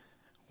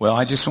Well,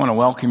 I just want to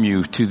welcome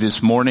you to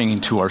this morning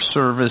and to our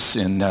service,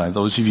 and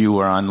those of you who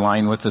are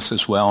online with us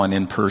as well and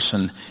in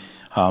person.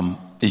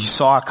 You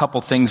saw a couple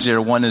things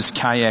there. One is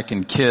Kayak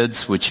and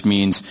Kids, which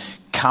means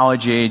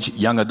college age,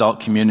 young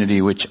adult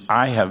community, which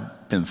I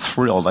have been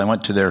thrilled. I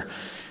went to their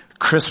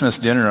Christmas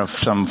dinner of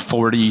some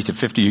 40 to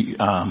 50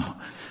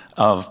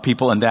 of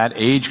people in that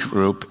age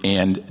group,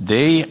 and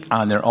they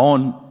on their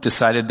own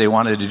decided they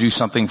wanted to do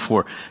something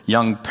for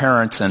young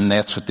parents, and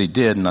that's what they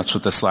did, and that's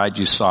what the slide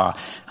you saw,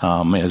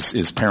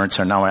 as parents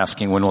are now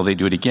asking when will they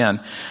do it again.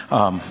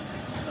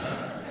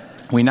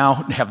 We now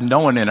have no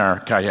one in our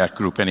kayak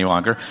group any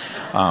longer.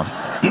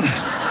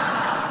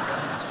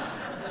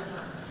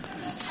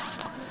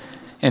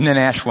 And then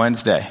Ash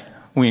Wednesday.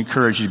 We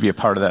encourage you to be a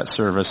part of that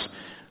service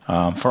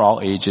for all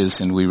ages,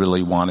 and we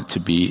really want it to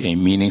be a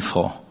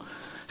meaningful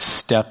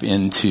step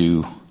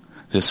into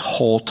this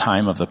whole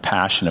time of the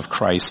Passion of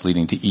Christ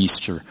leading to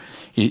Easter.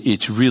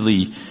 It's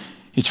really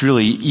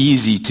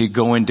easy to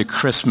go into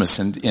Christmas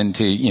and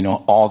into,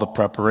 all the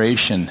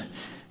preparation,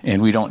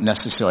 and we don't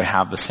necessarily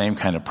have the same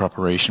kind of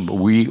preparation, but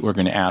we're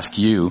going to ask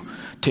you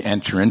to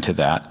enter into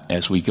that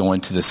as we go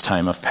into this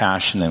time of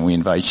Passion, and we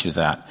invite you to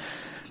that.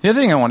 The other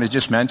thing I want to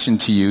just mention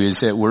to you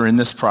is that we're in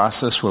this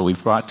process where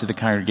we've brought to the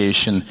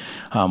congregation,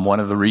 one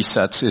of the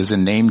resets is a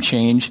name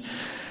change.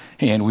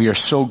 And we are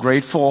so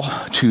grateful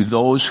to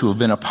those who have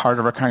been a part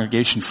of our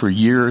congregation for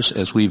years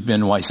as we've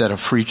been Wayzata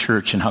Free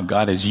Church, and how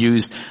God has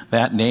used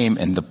that name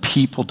and the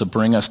people to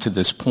bring us to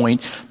this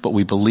point. But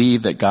we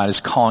believe that God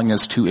is calling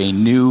us to a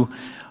new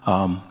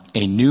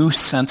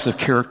sense of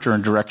character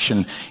and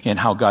direction in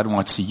how God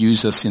wants to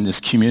use us in this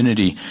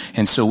community.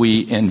 And so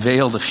we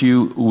unveiled a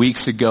few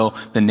weeks ago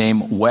the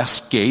name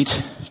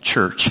Westgate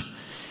Church.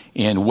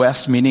 And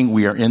West meaning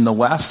we are in the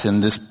West,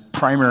 and this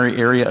primary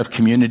area of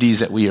communities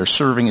that we are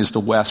serving is the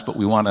West, but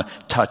we want to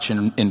touch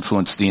and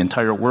influence the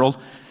entire world.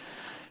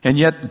 And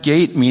yet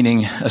gate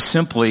meaning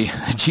simply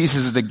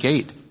Jesus is the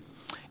gate.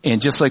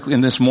 And just like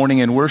in this morning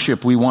in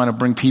worship, we want to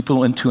bring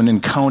people into an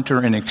encounter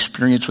and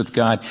experience with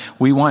God.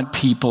 We want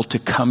people to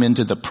come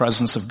into the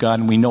presence of God,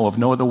 and we know of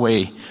no other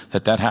way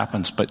that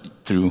happens but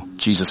through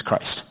Jesus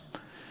Christ.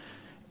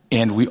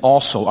 And we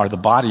also are the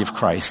body of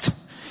Christ.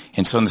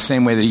 And so in the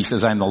same way that he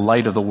says, I'm the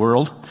light of the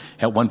world,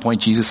 at one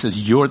point Jesus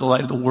says, you're the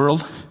light of the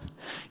world.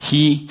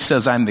 He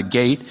says, I'm the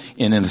gate,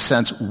 and in a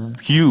sense,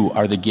 you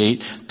are the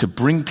gate to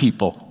bring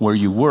people where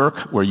you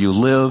work, where you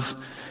live,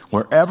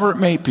 wherever it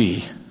may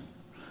be.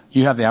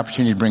 You have the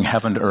opportunity to bring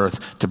heaven to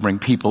earth, to bring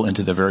people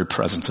into the very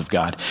presence of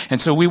God. And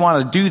so we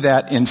want to do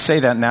that and say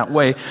that in that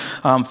way.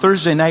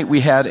 Thursday night we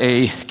had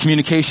a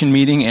communication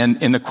meeting,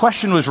 and the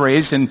question was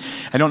raised, and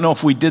I don't know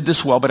if we did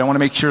this well, but I want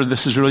to make sure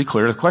this is really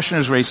clear. The question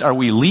was raised, are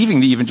we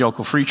leaving the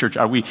Evangelical Free Church?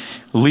 Are we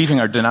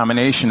leaving our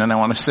denomination? And I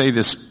want to say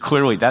this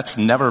clearly, that's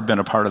never been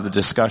a part of the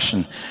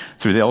discussion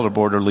through the elder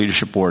board or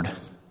leadership board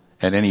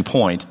at any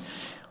point.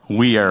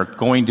 We are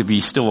going to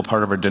be still a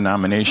part of our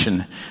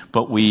denomination,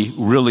 but we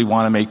really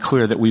want to make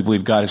clear that we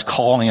believe God is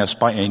calling us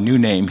by a new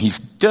name. He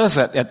does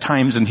that at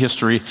times in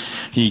history.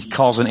 He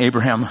calls an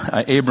Abram,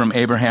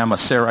 a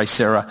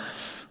Sarah,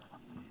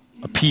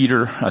 a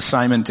Peter, a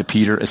Simon to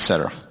Peter,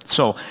 etc.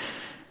 So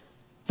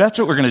that's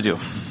what we're going to do.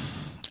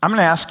 I'm going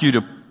to ask you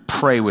to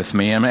pray with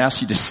me. I'm going to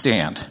ask you to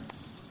stand.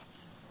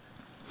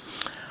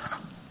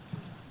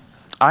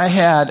 I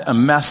had a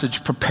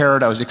message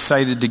prepared I was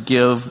excited to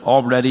give,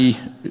 already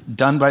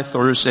done by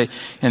Thursday,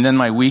 and then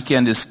my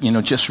weekend is,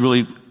 just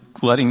really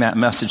letting that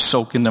message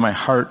soak into my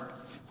heart.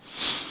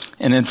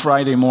 And then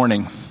Friday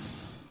morning,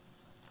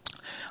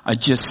 I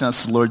just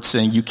sensed the Lord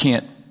saying, you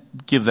can't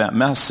give that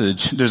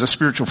message. There's a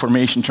spiritual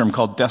formation term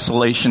called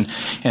desolation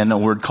and a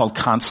word called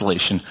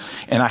consolation.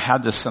 And I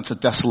had this sense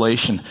of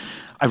desolation.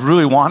 I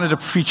really wanted to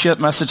preach that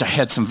message. I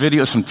had some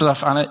videos, some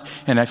stuff on it,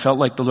 and I felt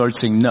like the Lord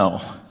saying,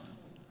 no.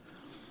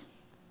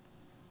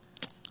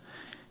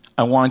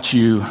 I want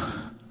you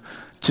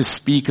to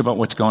speak about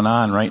what's going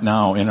on right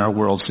now in our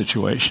world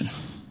situation.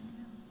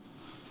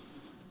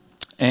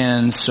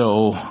 And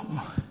so,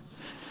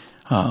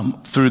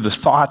 through the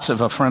thoughts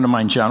of a friend of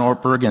mine, John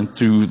Ortberg, and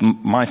through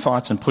my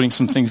thoughts and putting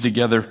some things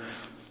together,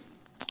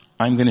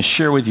 I'm going to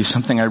share with you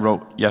something I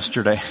wrote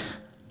yesterday.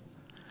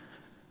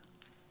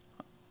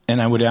 And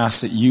I would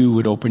ask that you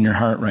would open your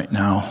heart right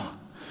now,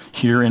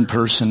 here in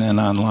person and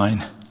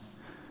online,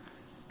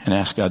 and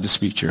ask God to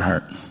speak to your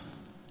heart.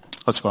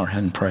 Let's bow our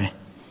head and pray.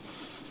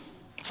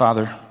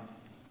 Father,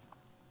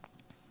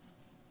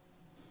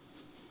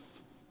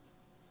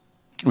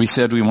 we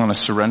said we want to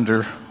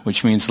surrender,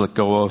 which means let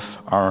go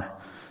of our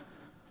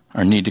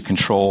need to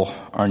control,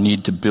 our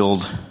need to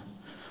build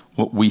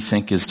what we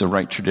think is the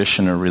right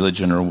tradition or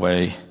religion or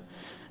way.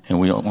 And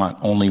we don't want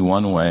only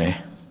one way.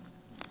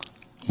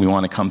 We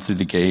want to come through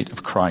the gate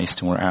of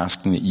Christ, and we're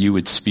asking that you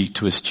would speak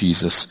to us,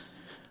 Jesus.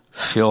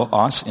 Fill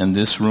us in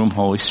this room,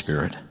 Holy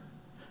Spirit.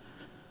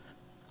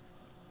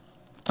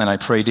 And I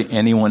pray to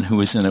anyone who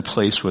is in a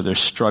place where they're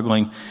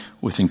struggling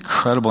with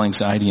incredible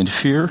anxiety and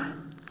fear,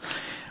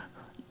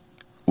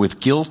 with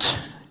guilt,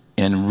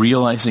 and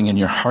realizing in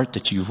your heart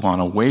that you've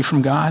gone away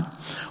from God,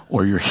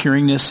 or you're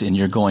hearing this and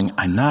you're going,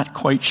 I'm not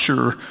quite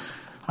sure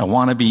I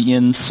want to be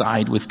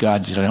inside with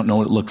God, I don't know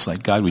what it looks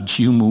like. God, would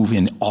you move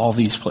in all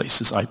these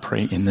places? I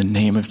pray in the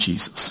name of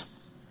Jesus.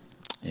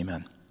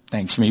 Amen.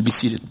 Thanks. You may be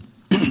seated.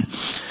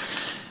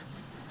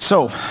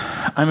 So,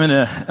 I'm going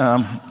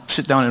to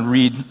sit down and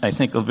read, I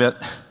think, a bit,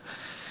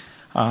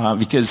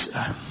 because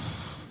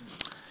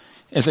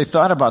as I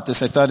thought about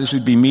this, I thought as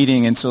we'd be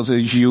meeting, and so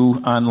there's you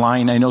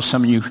online. I know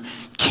some of you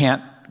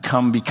can't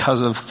come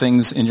because of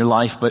things in your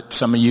life, but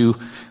some of you,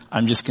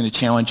 I'm just going to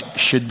challenge,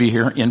 should be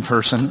here in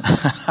person.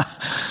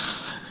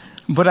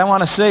 But I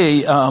want to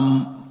say,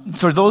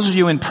 for those of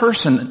you in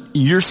person,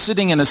 you're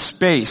sitting in a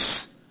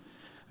space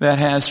that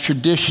has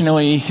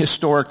traditionally,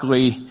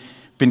 historically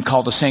been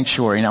called a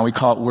sanctuary. Now we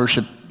call it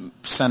worship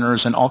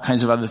centers and all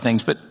kinds of other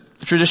things, but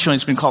traditionally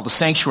it's been called a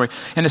sanctuary.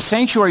 And a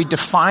sanctuary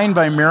defined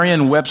by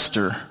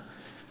Merriam-Webster,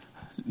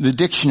 the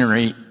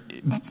dictionary,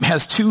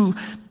 has two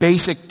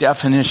basic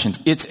definitions.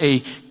 It's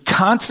a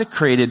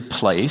consecrated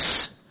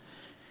place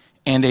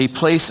and a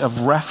place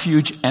of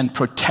refuge and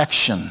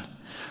protection.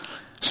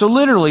 So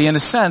literally, in a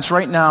sense,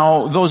 right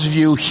now, those of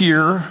you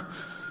here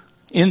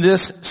in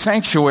this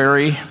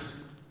sanctuary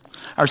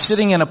are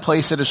sitting in a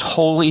place that is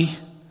holy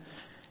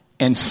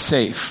and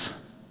safe,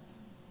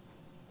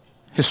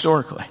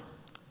 historically.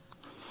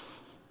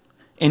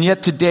 And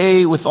yet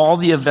today, with all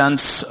the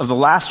events of the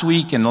last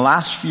week and the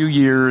last few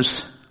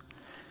years,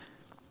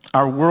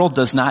 our world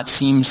does not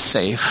seem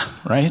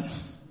safe, right?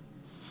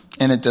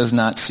 And it does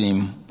not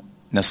seem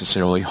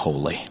necessarily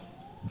holy.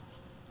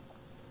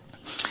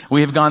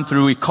 We have gone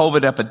through a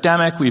COVID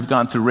epidemic. We've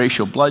gone through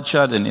racial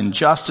bloodshed and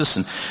injustice,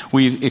 and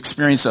we've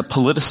experienced a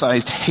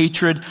politicized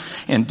hatred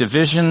and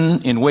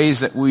division in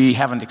ways that we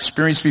haven't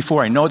experienced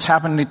before. I know it's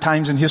happened at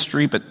times in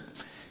history, but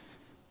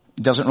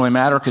it doesn't really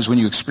matter because when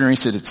you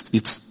experience it,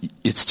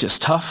 it's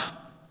just tough.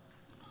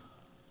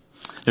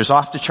 There's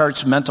off the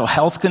charts mental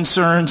health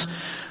concerns.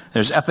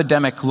 There's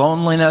epidemic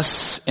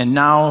loneliness, and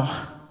now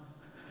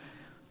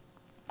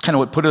kind of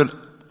what put it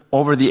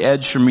over the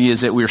edge for me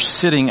is that we're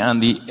sitting on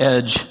the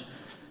edge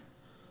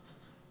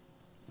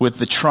with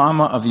the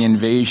trauma of the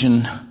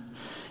invasion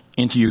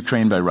into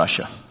Ukraine by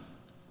Russia.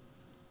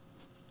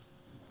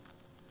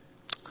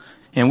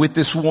 And with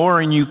this war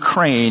in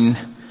Ukraine,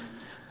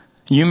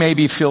 you may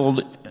be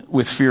filled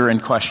with fear and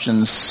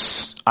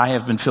questions. I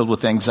have been filled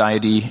with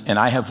anxiety, and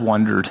I have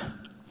wondered,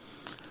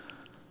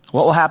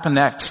 what will happen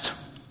next?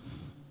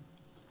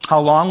 How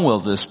long will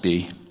this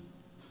be?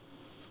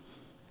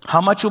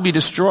 How much will be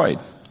destroyed?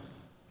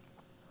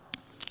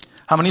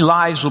 How many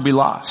lives will be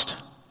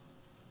lost?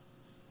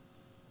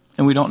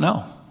 And we don't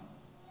know.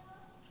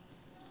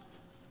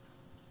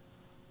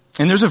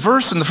 And there's a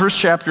verse in the first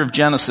chapter of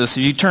Genesis.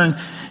 If you turn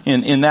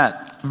in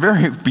that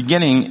very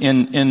beginning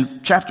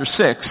in chapter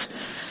 6,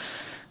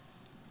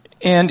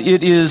 and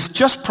it is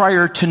just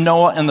prior to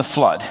Noah and the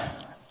flood.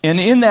 And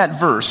in that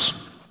verse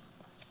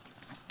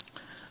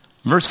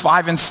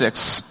 5 and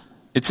 6,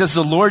 it says,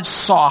 the Lord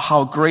saw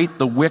how great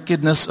the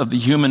wickedness of the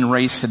human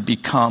race had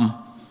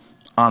become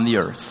on the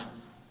earth,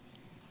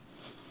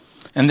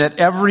 and that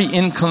every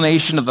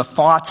inclination of the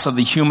thoughts of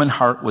the human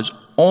heart was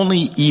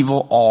only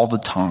evil all the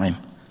time.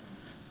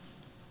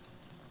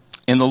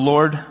 And the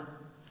Lord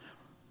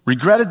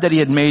regretted that he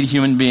had made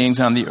human beings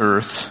on the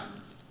earth,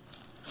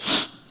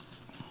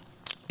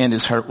 and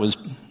his heart was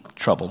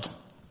troubled.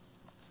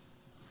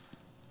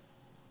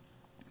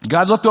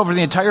 God looked over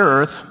the entire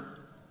earth,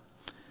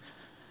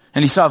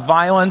 and he saw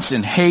violence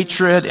and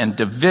hatred and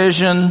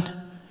division.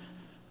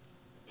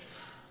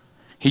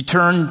 He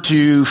turned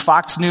to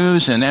Fox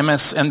News and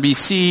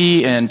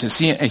MSNBC and to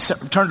see, he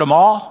turned them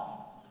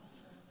all,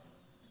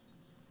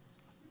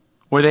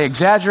 where they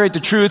exaggerate the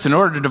truth in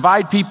order to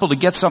divide people to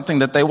get something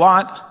that they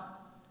want.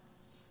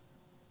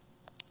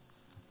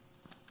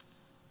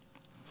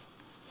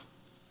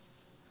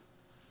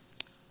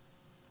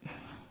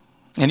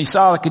 And he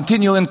saw the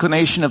continual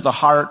inclination of the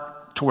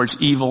heart towards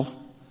evil,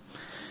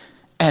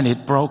 and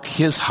it broke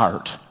his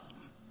heart.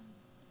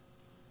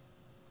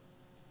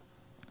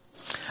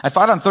 I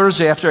thought on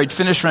Thursday after I'd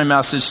finished my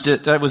message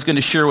that I was going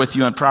to share with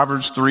you on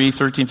Proverbs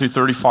 3:13 through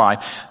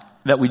 35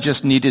 that we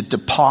just needed to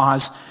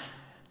pause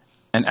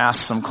and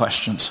ask some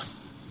questions.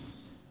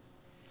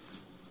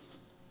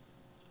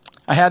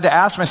 I had to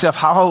ask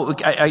myself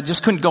I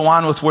just couldn't go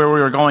on with where we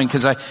were going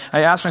because I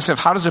asked myself,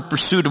 how does a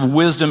pursuit of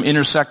wisdom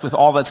intersect with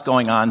all that's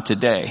going on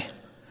today?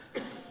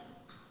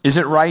 Is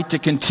it right to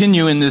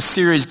continue in this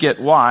series, Get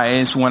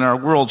Wise, when our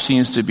world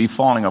seems to be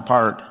falling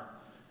apart?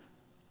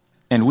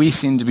 And we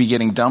seem to be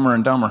getting dumber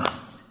and dumber.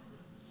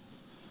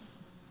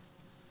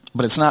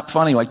 But it's not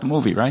funny like the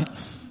movie, right?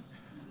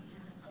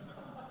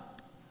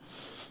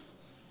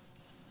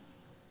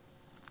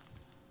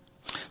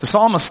 The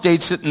psalmist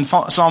states it in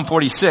Psalm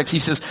 46. He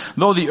says,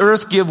 though the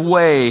earth give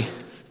way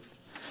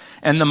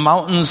and the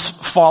mountains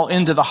fall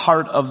into the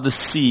heart of the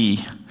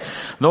sea,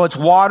 Though its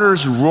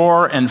waters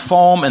roar and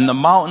foam and the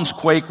mountains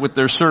quake with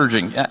their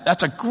surging.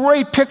 That's a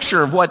great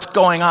picture of what's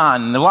going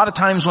on. And a lot of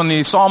times when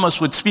the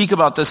psalmist would speak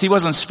about this, he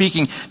wasn't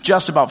speaking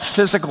just about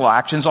physical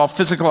actions. All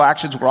physical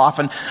actions were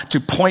often to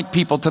point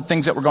people to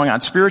things that were going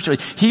on spiritually.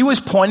 He was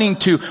pointing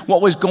to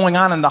what was going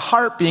on in the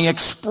heart being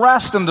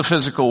expressed in the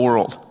physical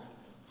world.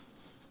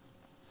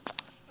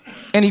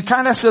 And he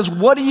kind of says,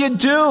 what do you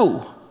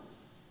do?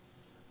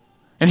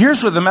 And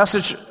here's where the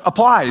message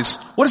applies.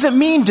 What does it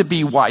mean to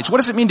be wise? What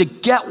does it mean to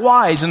get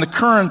wise in the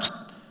currency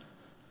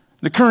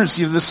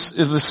of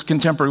this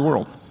contemporary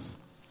world?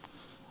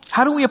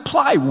 How do we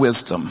apply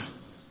wisdom?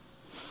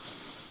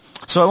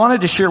 So I wanted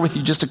to share with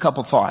you just a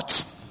couple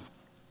thoughts.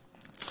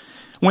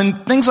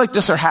 When things like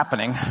this are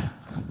happening,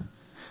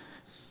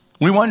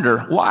 we wonder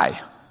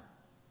why.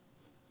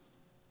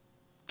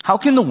 How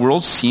can the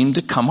world seem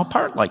to come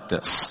apart like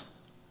this?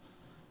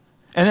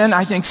 And then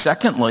I think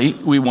secondly,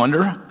 we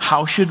wonder,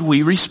 how should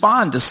we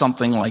respond to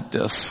something like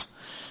this?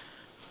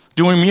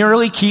 Do we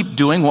merely keep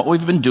doing what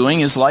we've been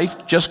doing? Is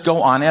life just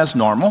go on as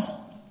normal?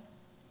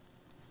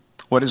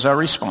 What is our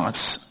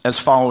response as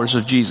followers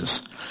of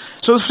Jesus?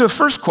 So the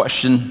first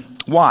question,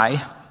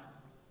 why?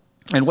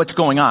 And what's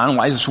going on?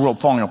 Why is this world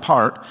falling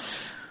apart?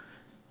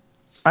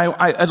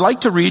 I'd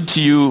like to read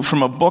to you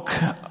from a book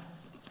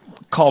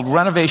called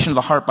Renovation of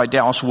the Heart by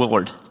Dallas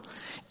Willard.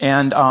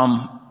 And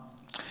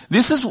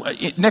this is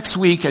next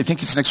week, I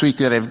think it's next week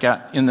that I've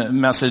got in the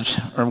message,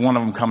 or one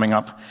of them coming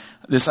up,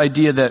 this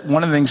idea that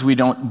one of the things we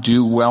don't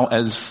do well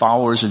as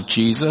followers of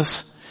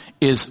Jesus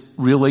is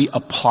really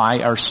apply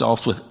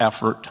ourselves with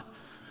effort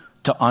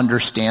to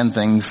understand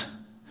things.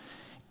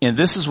 And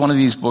this is one of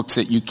these books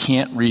that you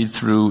can't read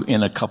through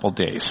in a couple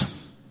days.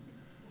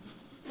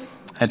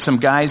 I had some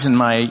guys in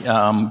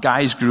my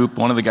guys group,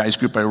 one of the guys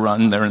group I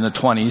run, they're in the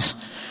 20s.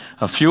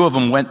 A few of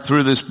them went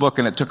through this book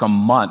and it took them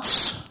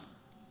months.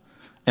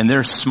 And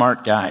they're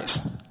smart guys.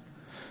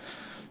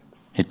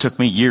 It took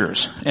me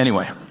years.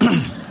 Anyway.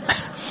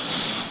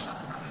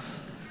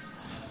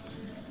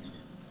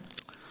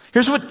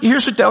 Here's what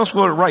Dallas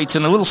Willard writes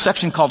in a little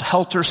section called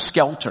Helter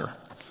Skelter.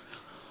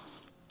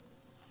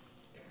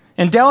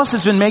 And Dallas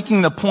has been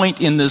making the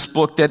point in this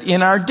book that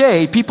in our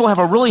day, people have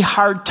a really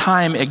hard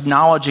time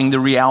acknowledging the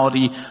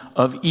reality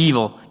of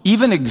evil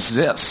even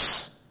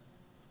exists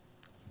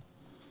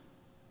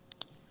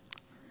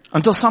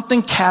until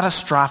something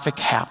catastrophic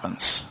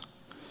happens.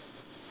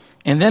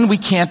 And then we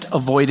can't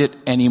avoid it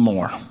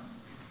anymore.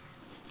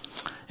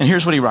 And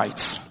here's what he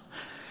writes.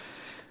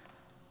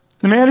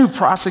 The man who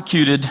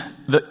prosecuted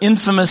the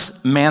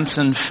infamous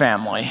Manson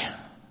family.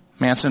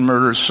 Manson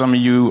murders, some of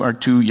you are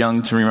too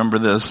young to remember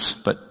this,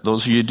 but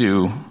those of you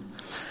do.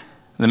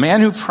 The man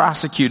who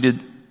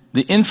prosecuted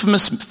the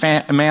infamous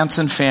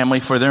Manson family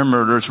for their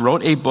murders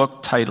wrote a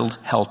book titled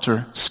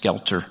Helter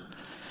Skelter.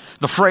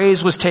 The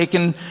phrase was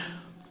taken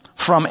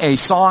from a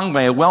song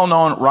by a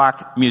well-known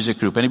rock music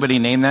group. Anybody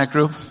name that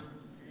group?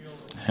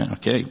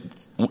 Okay.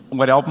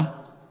 What album?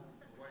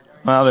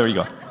 Well, there you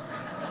go.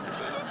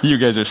 You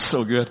guys are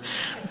so good.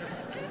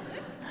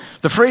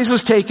 The phrase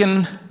was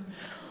taken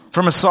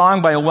from a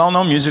song by a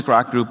well-known music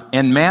rock group,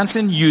 and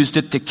Manson used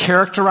it to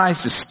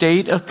characterize the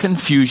state of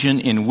confusion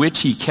in which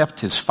he kept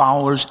his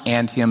followers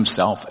and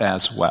himself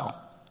as well.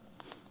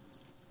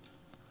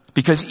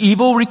 Because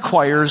evil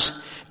requires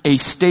a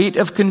state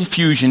of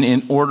confusion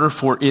in order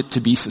for it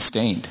to be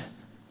sustained.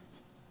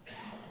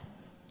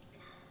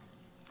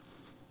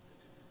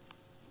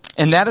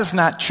 And that is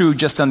not true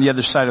just on the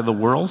other side of the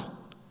world.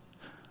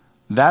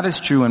 That is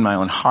true in my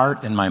own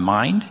heart and my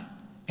mind,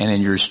 and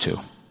in yours too.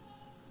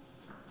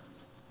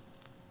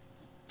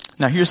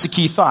 Now here's the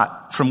key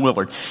thought from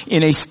Willard.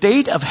 In a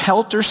state of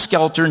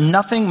helter-skelter,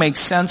 nothing makes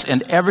sense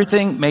and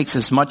everything makes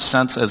as much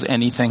sense as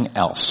anything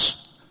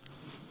else.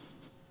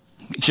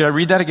 Should I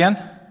read that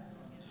again?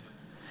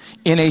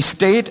 In a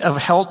state of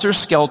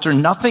helter-skelter,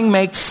 nothing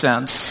makes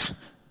sense.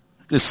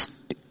 This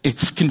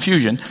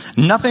confusion.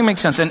 Nothing makes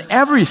sense and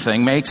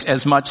everything makes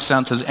as much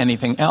sense as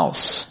anything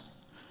else.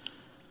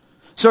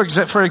 So,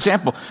 for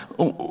example,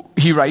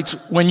 he writes,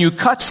 when you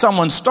cut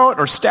someone's throat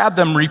or stab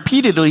them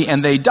repeatedly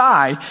and they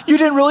die, you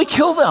didn't really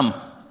kill them.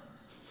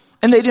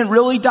 And they didn't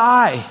really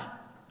die.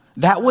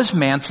 That was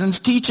Manson's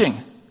teaching.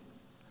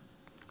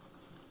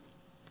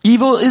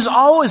 Evil is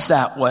always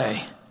that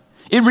way.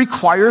 It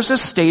requires a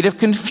state of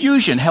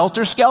confusion,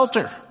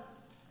 helter-skelter.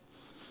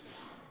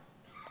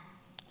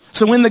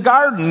 So in the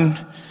garden,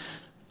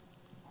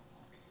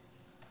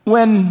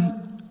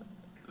 when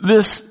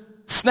this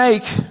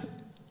snake,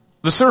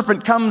 the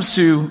serpent, comes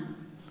to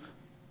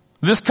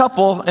this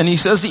couple and he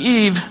says to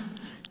Eve,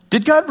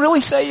 did God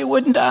really say you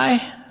wouldn't die?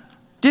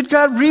 Did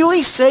God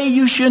really say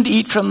you shouldn't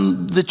eat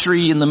from the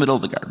tree in the middle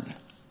of the garden?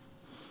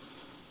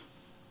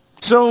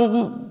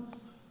 So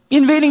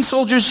invading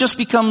soldiers just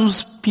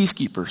becomes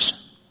peacekeepers.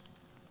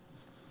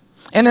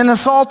 And an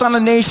assault on a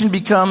nation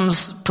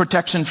becomes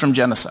protection from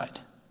genocide.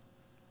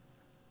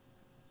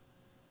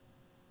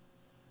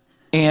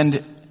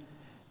 And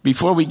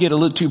before we get a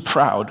little too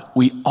proud,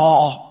 we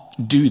all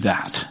do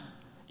that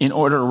in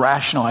order to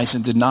rationalize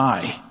and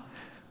deny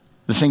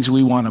the things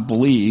we want to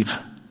believe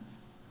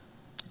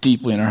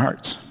deeply in our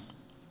hearts.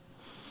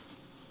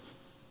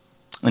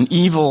 And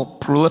evil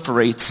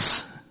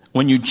proliferates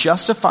when you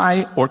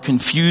justify or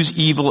confuse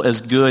evil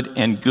as good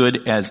and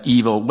good as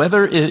evil,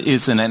 whether it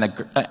is an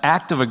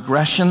act of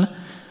aggression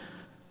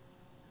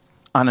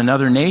on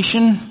another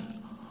nation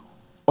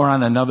or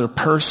on another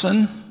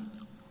person,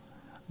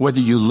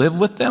 whether you live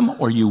with them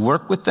or you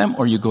work with them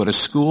or you go to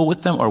school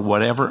with them or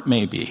whatever it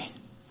may be.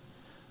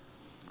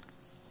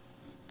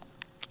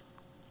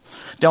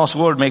 Dallas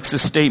Willard makes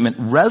this statement: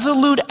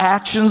 resolute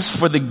actions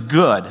for the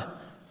good.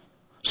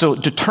 So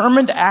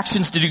determined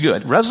actions to do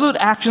good. Resolute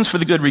actions for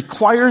the good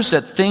requires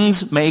that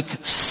things make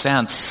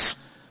sense.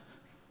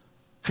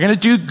 If you're going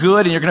to do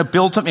good and you're going to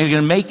build something, you're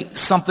going to make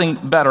something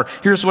better.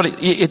 Here's what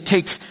it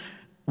takes: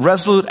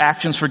 resolute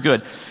actions for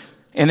good.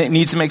 And it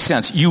needs to make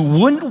sense. You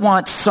wouldn't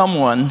want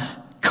someone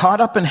caught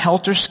up in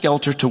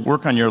helter-skelter to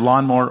work on your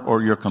lawnmower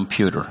or your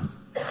computer.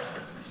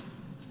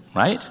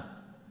 Right?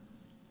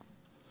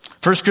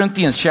 1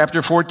 Corinthians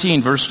chapter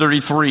 14, verse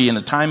 33, in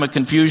a time of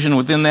confusion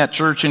within that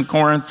church in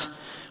Corinth,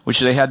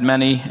 which they had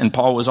many, and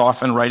Paul was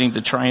often writing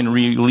to try and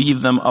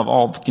relieve them of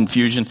all the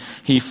confusion,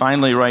 he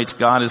finally writes,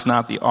 God is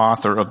not the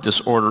author of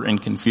disorder and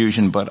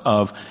confusion, but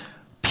of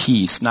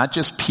peace. Not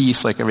just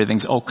peace like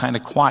everything's kind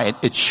of quiet.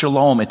 It's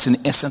shalom. It's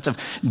a sense of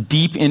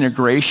deep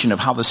integration of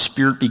how the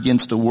Spirit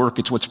begins to work.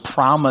 It's what's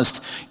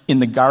promised in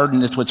the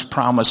garden. It's what's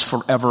promised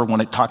forever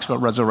when it talks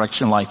about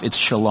resurrection life. It's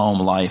shalom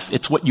life.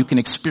 It's what you can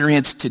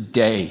experience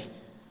today.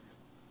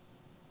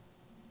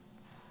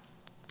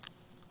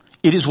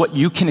 It is what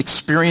you can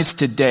experience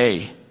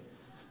today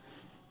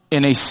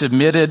in a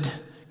submitted,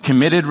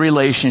 committed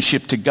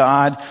relationship to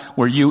God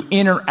where you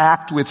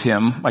interact with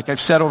Him. Like I've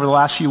said over the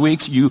last few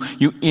weeks, you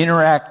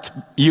interact,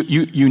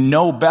 you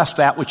know best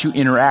that which you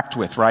interact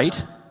with,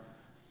 right?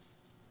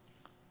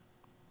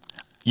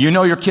 You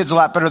know your kids a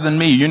lot better than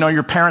me. You know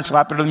your parents a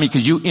lot better than me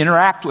because you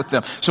interact with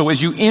them. So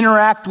as you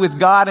interact with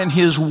God and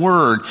His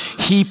Word,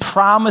 He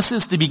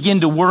promises to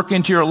begin to work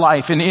into your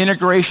life an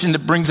integration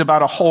that brings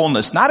about a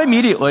wholeness. Not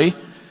immediately.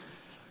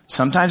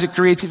 Sometimes it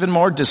creates even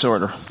more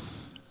disorder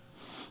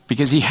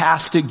because He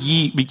has to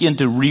begin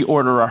to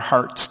reorder our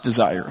heart's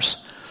desires.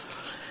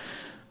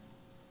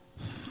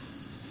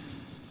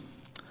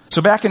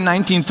 So back in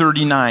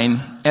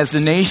 1939, as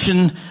the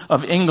nation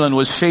of England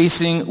was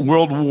facing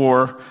World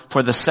War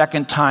for the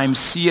second time,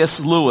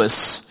 C.S.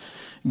 Lewis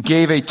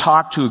gave a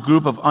talk to a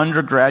group of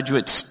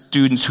undergraduate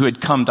students who had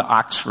come to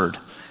Oxford.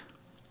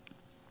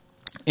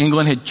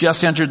 England had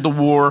just entered the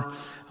war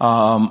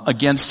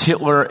against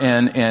Hitler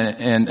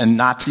and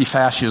Nazi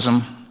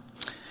fascism.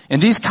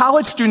 And these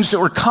college students that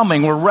were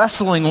coming were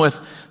wrestling with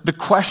the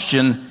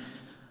question,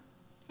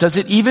 does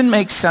it even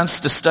make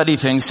sense to study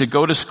things, to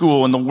go to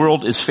school when the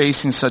world is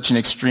facing such an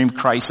extreme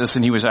crisis?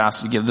 And he was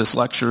asked to give this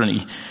lecture and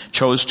he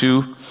chose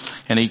to.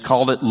 And he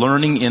called it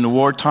Learning in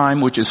Wartime,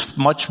 which is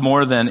much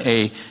more than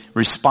a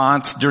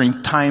response during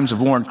times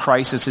of war and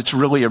crisis. It's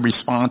really a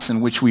response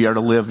in which we are to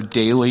live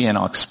daily, and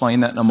I'll explain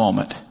that in a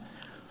moment.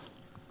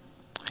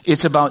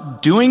 It's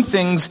about doing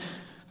things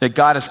that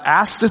God has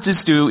asked us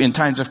to do in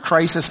times of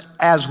crisis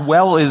as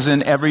well as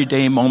in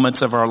everyday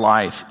moments of our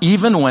life,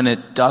 even when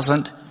it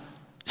doesn't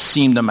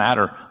seem to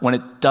matter, when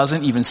it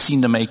doesn't even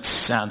seem to make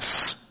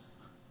sense.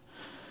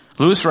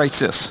 Lewis writes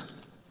this: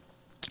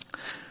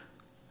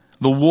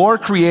 the war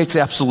creates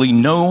absolutely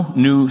no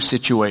new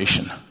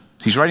situation.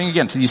 He's writing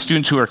again to these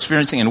students who are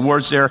experiencing, and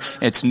war's there,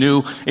 it's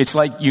new. It's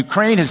like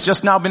Ukraine has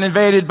just now been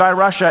invaded by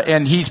Russia,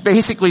 and he's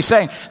basically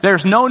saying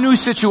there's no new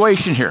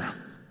situation here.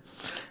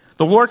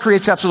 The war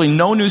creates absolutely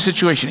no new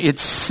situation. It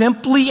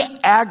simply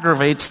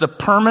aggravates the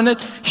permanent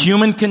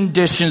human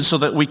condition so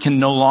that we can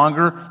no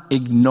longer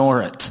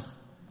ignore it.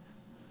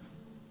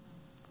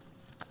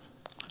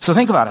 So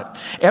think about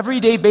it.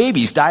 Everyday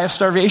babies die of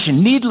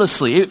starvation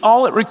needlessly.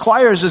 All it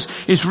requires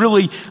is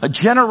really a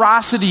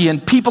generosity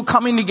and people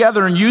coming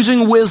together and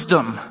using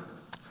wisdom.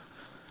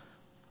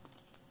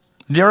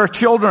 There are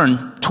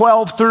children,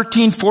 12,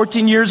 13,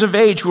 14 years of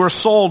age, who are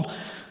sold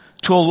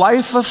to a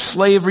life of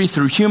slavery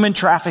through human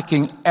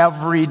trafficking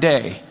every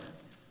day.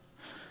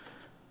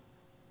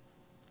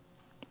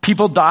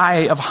 People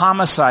die of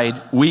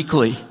homicide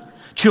weekly.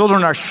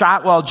 Children are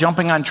shot while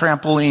jumping on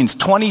trampolines.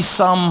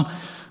 20-some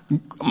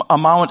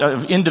amount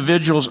of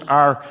individuals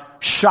are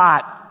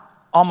shot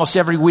almost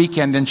every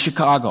weekend in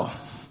Chicago.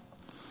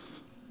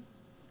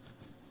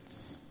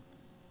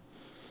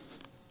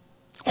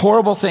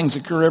 Horrible things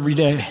occur every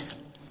day.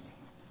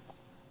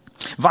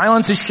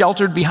 Violence is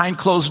sheltered behind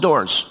closed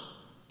doors.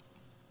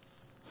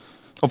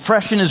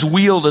 Oppression is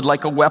wielded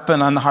like a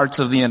weapon on the hearts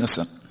of the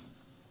innocent.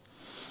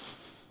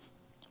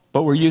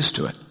 But we're used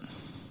to it.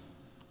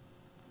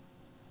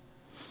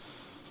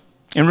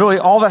 And really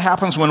all that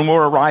happens when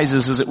war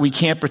arises is that we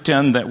can't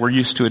pretend that we're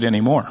used to it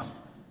anymore.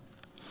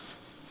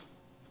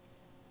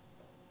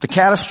 The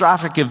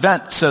catastrophic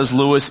event, says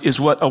Lewis, is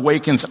what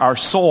awakens our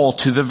soul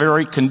to the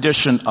very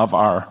condition of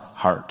our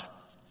heart.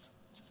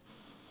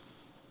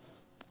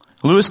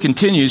 Lewis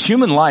continues,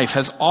 human life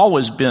has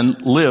always been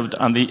lived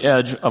on the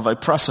edge of a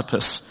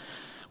precipice.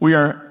 We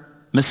are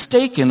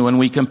mistaken when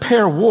we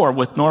compare war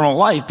with normal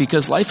life,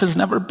 because life has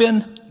never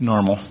been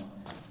normal.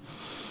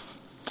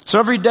 So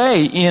every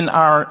day in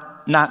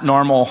our not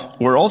normal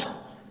world,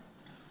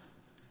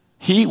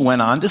 he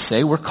went on to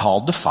say we're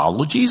called to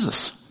follow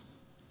Jesus.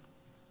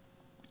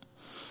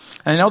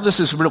 And I know this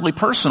is really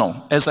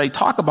personal as I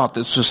talk about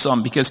this with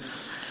some, because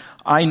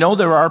I know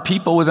there are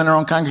people within our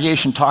own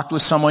congregation. Talked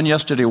with someone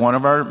yesterday, one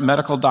of our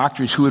medical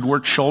doctors, who had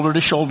worked shoulder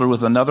to shoulder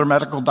with another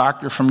medical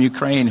doctor from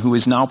Ukraine who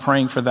is now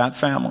praying for that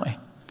family.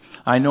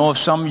 I know of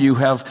some of you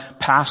have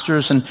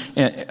pastors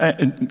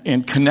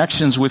and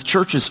connections with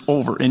churches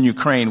over in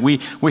Ukraine. We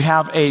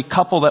have a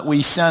couple that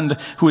we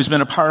send who has been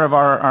a part of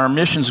our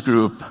missions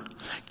group,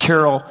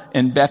 Carol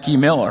and Becky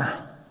Miller,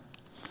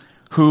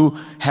 who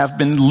have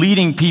been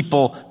leading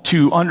people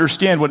to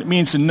understand what it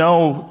means to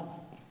know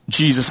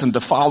Jesus and to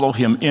follow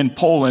him in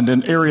Poland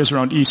and areas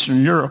around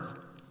Eastern Europe.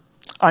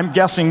 I'm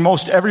guessing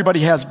most everybody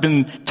has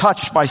been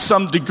touched by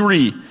some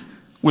degree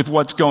with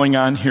what's going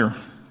on here.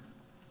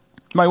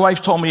 My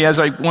wife told me as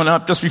I went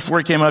up, just before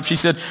I came up, she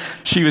said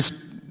she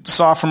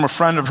saw from a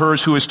friend of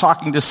hers who was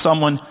talking to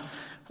someone,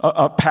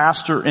 a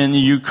pastor in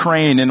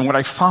Ukraine, and what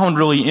I found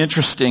really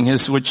interesting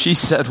is what she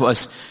said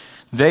was,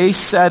 they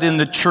said in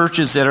the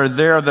churches that are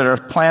there, that are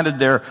planted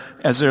there,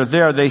 as they're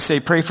there, they say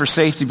pray for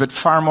safety, but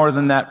far more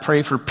than that,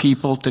 pray for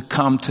people to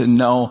come to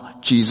know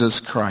Jesus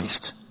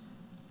Christ.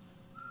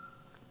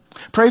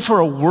 Pray for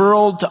a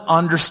world to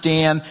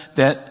understand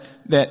that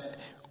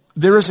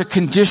there is a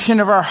condition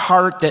of our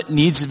heart that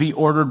needs to be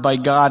ordered by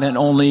God, and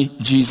only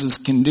Jesus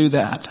can do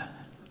that.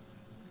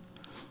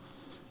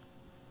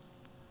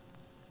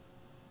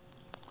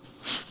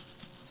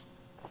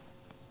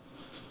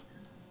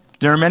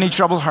 There are many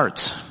troubled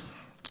hearts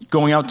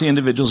going out to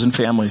individuals and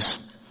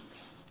families.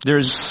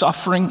 There's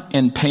suffering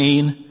and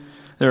pain.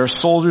 There are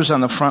soldiers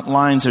on the front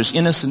lines. There's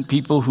innocent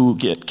people who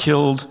get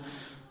killed.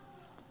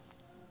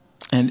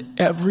 And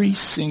every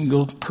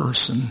single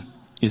person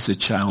is a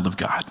child of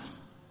God.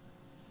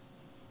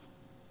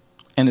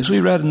 And as we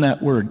read in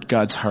that word,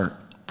 God's heart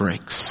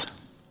breaks.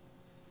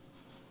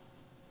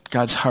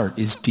 God's heart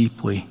is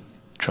deeply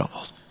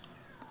troubled.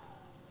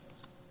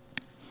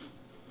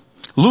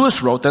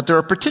 Lewis wrote that there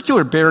are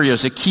particular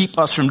barriers that keep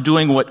us from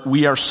doing what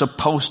we are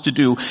supposed to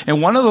do.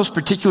 And one of those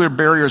particular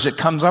barriers that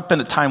comes up in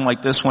a time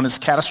like this, when it's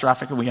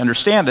catastrophic and we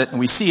understand it and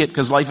we see it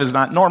because life is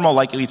not normal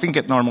like we think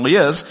it normally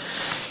is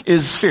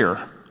fear.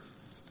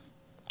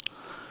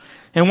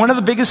 And one of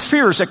the biggest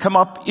fears that come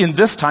up in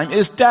this time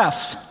is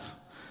death.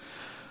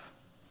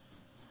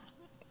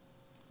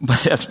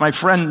 But as my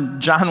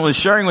friend John was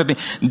sharing with me,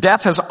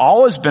 death has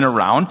always been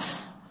around.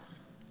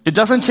 It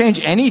doesn't change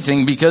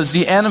anything because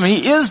the enemy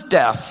is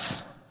death.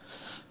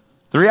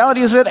 The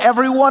reality is that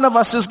every one of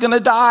us is going to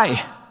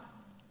die.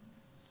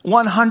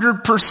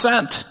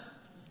 100%.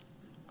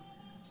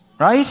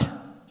 Right?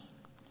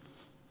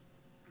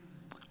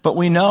 But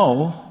we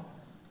know,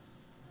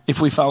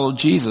 if we follow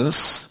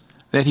Jesus,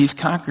 that he's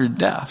conquered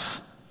death.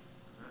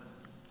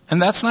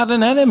 And that's not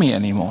an enemy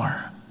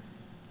anymore.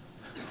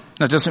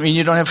 That doesn't mean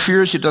you don't have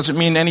fears. It doesn't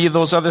mean any of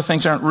those other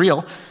things aren't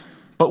real.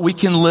 But we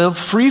can live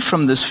free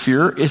from this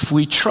fear if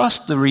we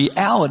trust the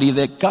reality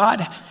that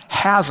God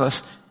has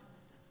us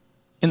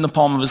in the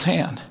palm of his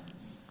hand.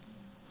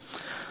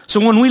 So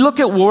when we look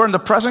at war and the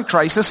present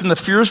crisis and the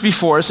fears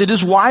before us, it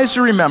is wise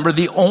to remember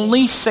the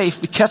only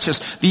safe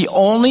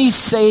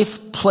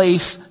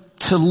place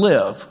to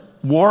live,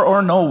 war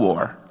or no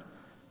war,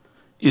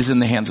 is in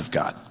the hands of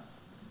God.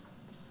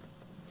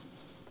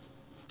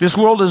 This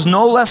world is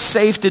no less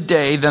safe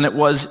today than it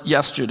was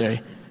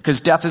yesterday, because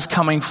death is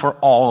coming for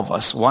all of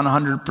us,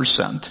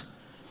 100%.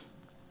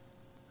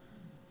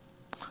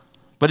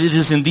 But it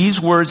is in these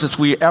words, as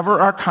we ever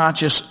are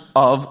conscious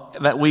of,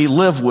 that we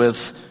live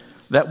with,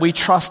 that we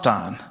trust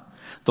on.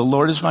 The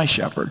Lord is my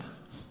shepherd.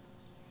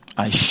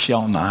 I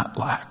shall not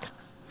lack.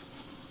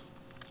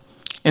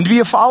 And to be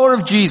a follower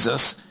of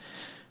Jesus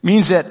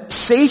means that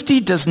safety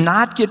does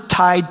not get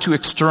tied to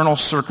external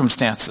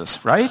circumstances,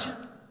 right?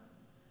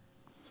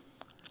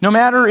 No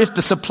matter if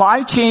the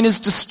supply chain is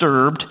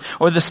disturbed,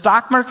 or the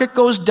stock market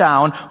goes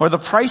down, or the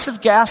price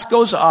of gas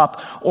goes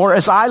up, or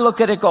as I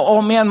look at it go,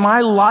 oh man,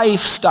 my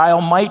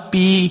lifestyle might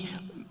be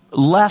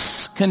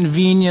less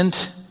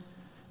convenient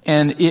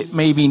and it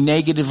may be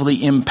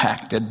negatively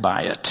impacted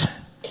by it.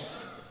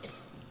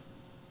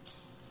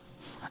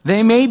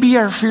 They may be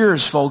our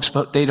fears, folks,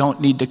 but they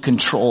don't need to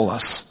control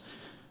us.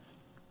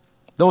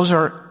 Those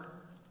are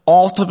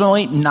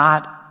ultimately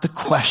not the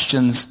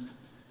questions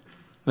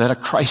that a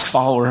Christ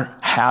follower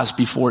has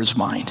before his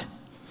mind.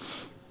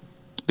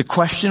 The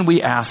question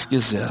we ask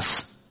is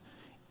this: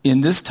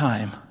 in this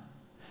time,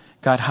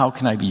 God, how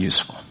can I be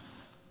useful?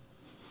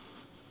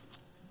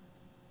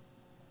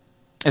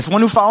 As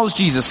one who follows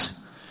Jesus,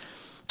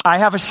 I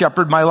have a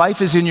shepherd, my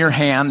life is in your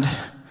hand,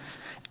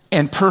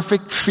 and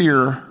perfect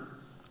fear,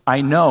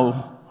 I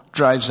know,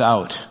 drives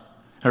out,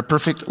 or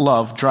perfect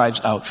love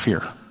drives out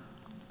fear.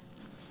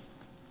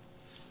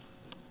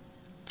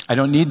 I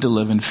don't need to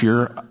live in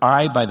fear.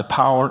 I, by the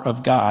power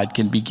of God,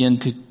 can begin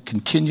to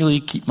continually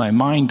keep my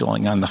mind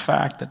going on the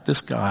fact that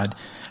this God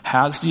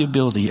has the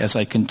ability, as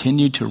I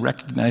continue to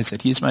recognize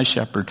that He's my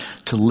shepherd,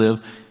 to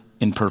live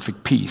in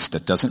perfect peace.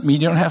 That doesn't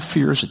mean you don't have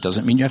fears. It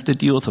doesn't mean you have to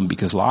deal with them,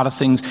 because a lot of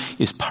things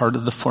is part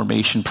of the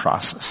formation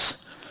process.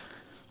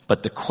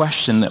 But the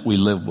question that we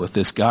live with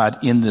is,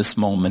 God, in this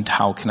moment,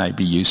 how can I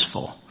be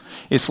useful?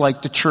 It's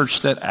like the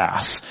church that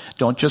asks,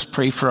 don't just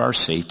pray for our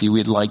safety,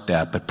 we'd like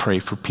that, but pray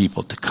for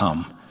people to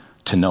come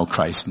to know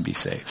Christ and be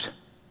saved.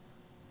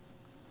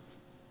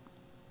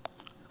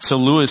 So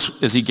Lewis,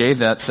 as he gave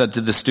that, said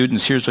to the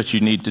students, here's what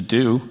you need to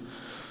do.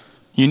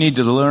 You need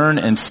to learn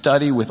and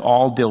study with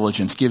all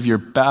diligence. Give your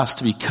best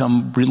to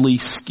become really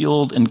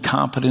skilled and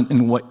competent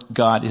in what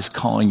God is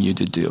calling you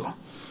to do.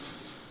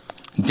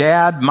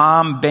 Dad,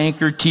 mom,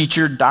 banker,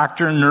 teacher,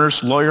 doctor,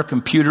 nurse, lawyer,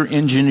 computer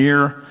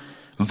engineer,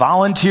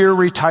 volunteer,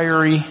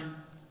 retiree,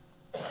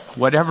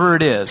 whatever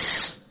it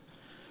is.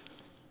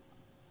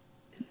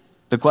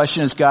 The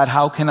question is, God,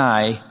 how can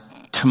I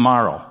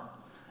tomorrow,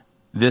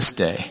 this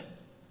day,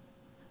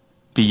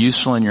 be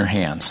useful in your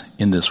hands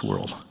in this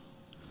world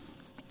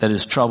that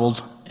is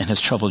troubled and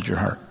has troubled your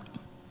heart?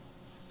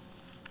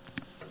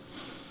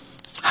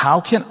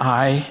 How can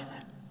I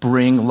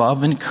bring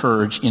love and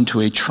courage into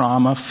a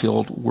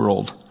trauma-filled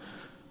world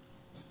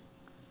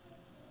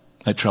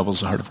that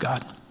troubles the heart of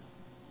God?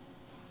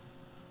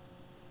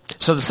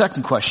 So the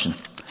second question,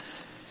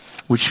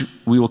 which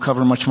we will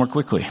cover much more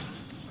quickly.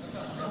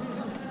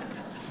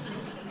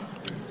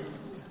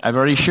 I've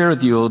already shared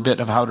with you a little bit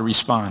of how to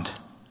respond.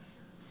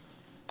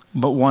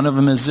 But one of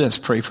them is this: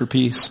 pray for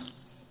peace.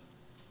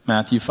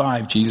 Matthew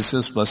 5, Jesus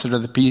says, blessed are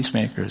the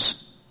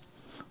peacemakers,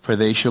 for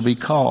they shall be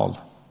called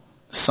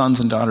sons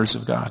and daughters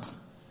of God.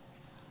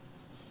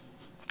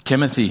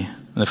 Timothy,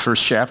 the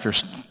first chapter,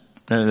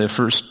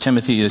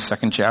 the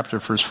second chapter,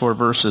 first 4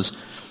 verses,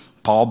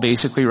 Paul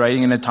basically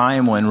writing in a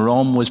time when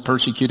Rome was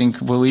persecuting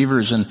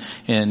believers and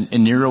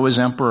Nero was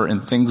emperor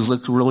and things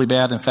looked really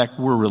bad. In fact,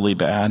 were really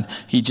bad.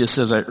 He just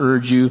says, I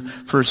urge you,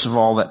 first of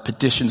all, that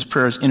petitions,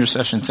 prayers,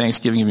 intercession,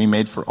 thanksgiving be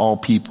made for all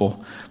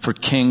people, for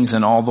kings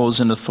and all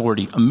those in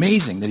authority.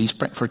 Amazing that he's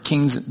praying for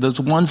kings,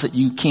 those ones that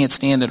you can't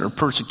stand that are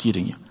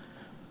persecuting you,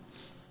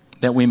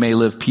 that we may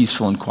live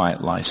peaceful and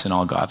quiet lives in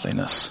all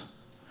godliness.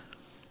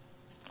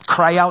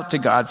 Cry out to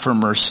God for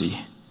mercy,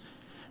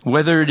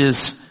 whether it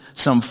is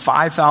some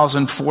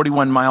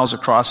 5,041 miles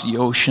across the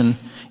ocean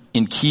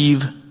in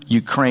Kyiv,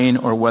 Ukraine,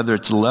 or whether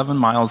it's 11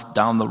 miles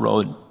down the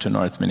road to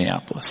North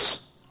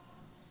Minneapolis.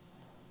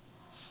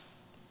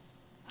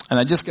 And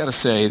I just got to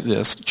say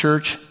this,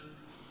 church,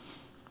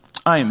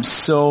 I am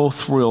so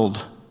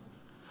thrilled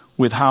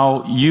with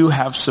how you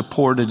have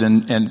supported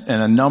and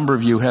a number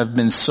of you have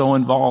been so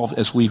involved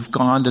as we've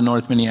gone to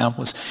North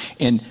Minneapolis.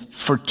 And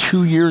for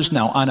 2 years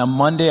now, on a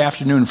Monday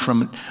afternoon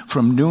from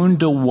noon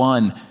to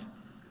 1,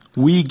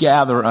 we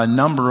gather, a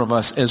number of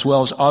us, as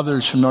well as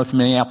others from North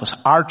Minneapolis.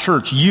 Our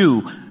church,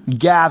 you,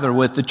 gather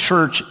with the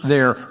church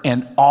there,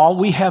 and all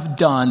we have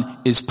done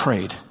is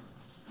prayed.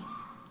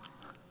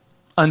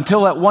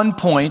 Until at one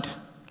point,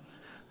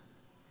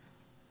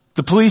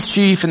 the police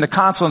chief and the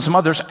consul and some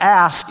others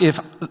asked if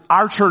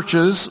our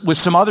churches, with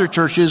some other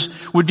churches,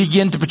 would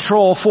begin to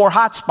patrol 4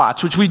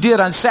 hotspots, which we did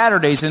on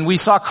Saturdays, and we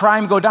saw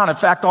crime go down. In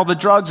fact, all the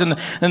drugs and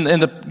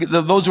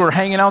those who were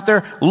hanging out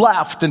there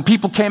left, and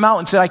people came out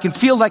and said, I can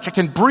feel like I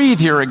can breathe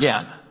here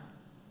again.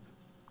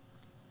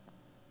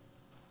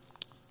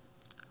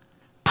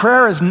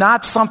 Prayer is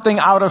not something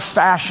out of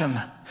fashion.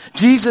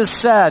 Jesus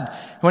said,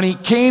 when he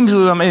came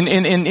to them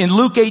in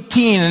Luke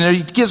 18, and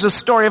he gives a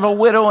story of a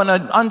widow and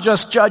an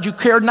unjust judge who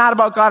cared not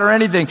about God or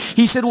anything.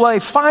 He said, well, I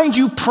find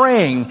you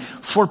praying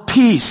for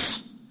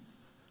peace,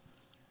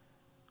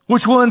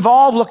 which will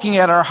involve looking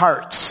at our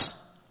hearts,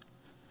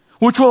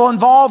 which will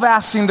involve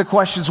asking the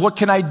questions, what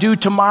can I do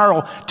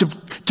tomorrow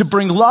to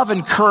bring love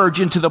and courage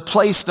into the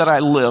place that I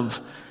live?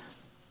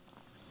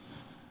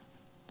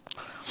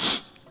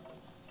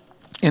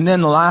 And then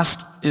the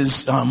last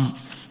is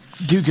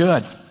do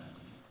good.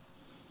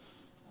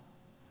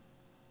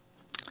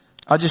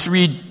 I'll just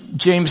read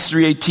James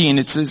 3:18.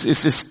 It's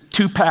this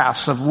 2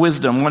 paths of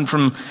wisdom, one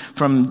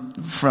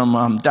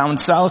from down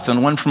south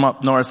and one from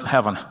up north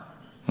heaven.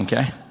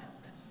 Okay?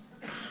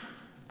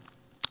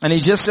 And he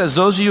just says,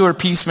 those of you who are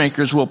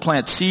peacemakers will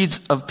plant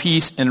seeds of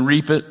peace and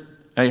reap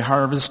a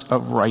harvest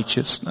of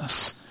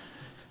righteousness.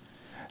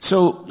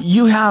 So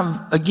you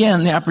have,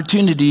 again, the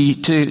opportunity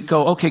to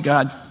go, okay,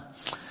 God,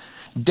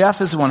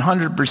 death is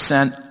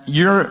 100%.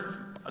 Your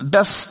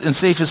best and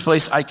safest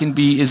place I can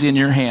be is in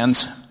your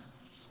hands.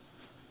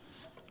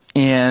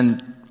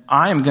 And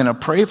I am going to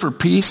pray for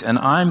peace, and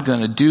I'm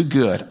going to do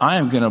good. I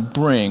am going to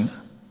bring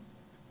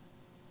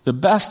the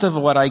best of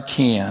what I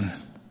can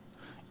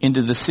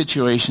into the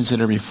situations that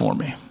are before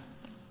me.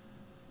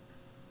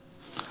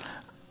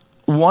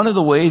 One of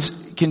the ways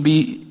can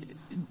be,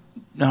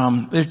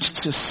 there's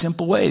just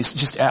simple ways.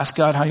 Just ask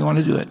God how you want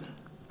to do it.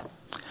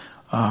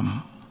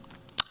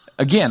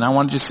 Again, I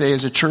want to just say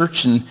as a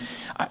church, and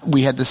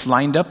we had this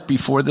lined up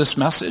before this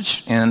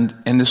message, and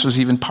this was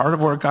even part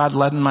of where God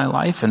led in my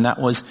life, and that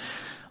was,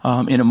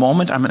 in a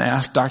moment, I'm going to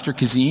ask Dr.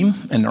 Kazim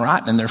and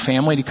Narat and their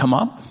family to come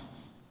up.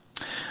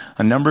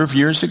 A number of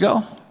years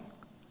ago,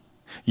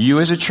 you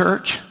as a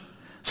church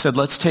said,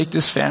 let's take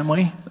this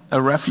family,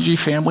 a refugee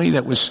family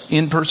that was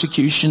in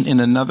persecution in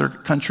another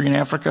country in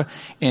Africa,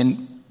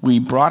 and we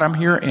brought them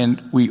here,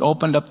 and we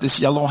opened up this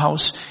yellow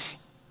house,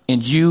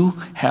 and you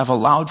have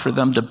allowed for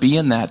them to be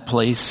in that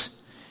place.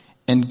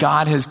 And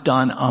God has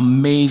done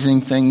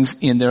amazing things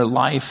in their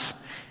life.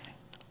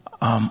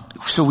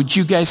 So would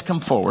you guys come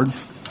forward?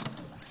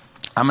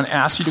 I'm going to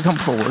ask you to come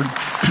forward.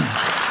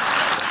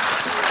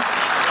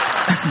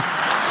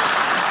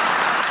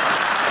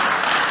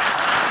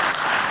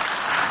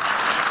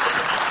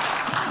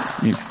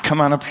 You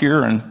come on up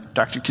here, and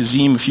Dr.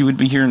 Kazim, if you would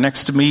be here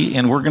next to me,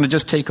 and we're going to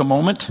just take a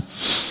moment.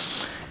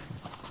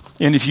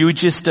 And if you would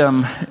just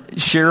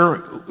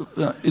share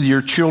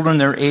your children,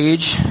 their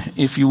age,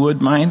 if you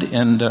would mind,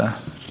 and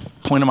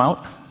point them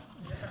out.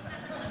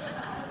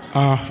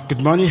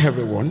 Good morning,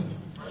 everyone.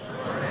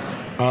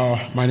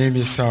 My name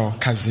is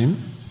Kazim.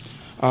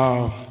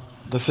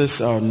 This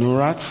is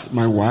Nurat,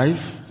 my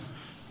wife.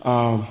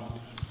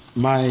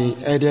 My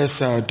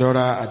eldest daughter,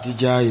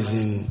 Adija, is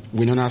in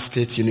Winona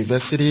State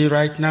University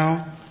right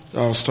now,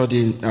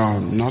 studying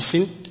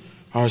nursing.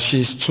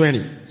 She's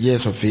 20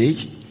 years of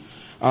age.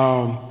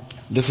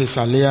 This is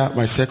Aliyah,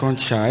 my second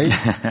child.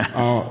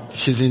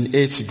 She's in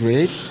 8th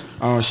grade.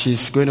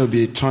 She's going to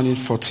be turning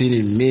 14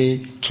 in May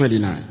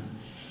 29.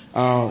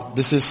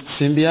 This is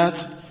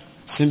Simbiat.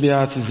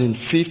 Simbiat is in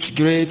 5th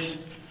grade,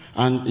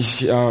 and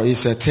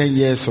is 10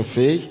 years of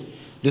age.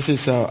 This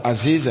is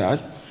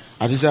Azizat.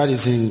 Azizat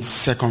is in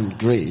 2nd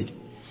grade.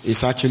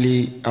 It's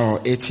actually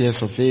 8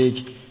 years of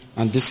age.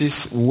 And this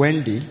is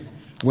Wendy.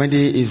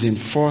 Wendy is in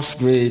 4th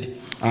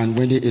grade, and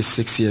Wendy is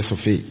 6 years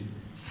of age.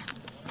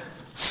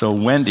 So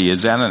Wendy,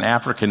 is that an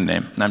African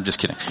name? No, I'm just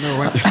kidding. No,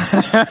 Wendy.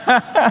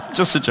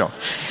 Just a joke.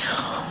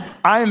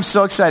 I am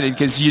so excited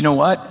because you know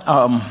what?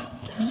 I'm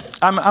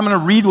going to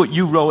read what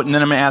you wrote, and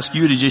then I'm going to ask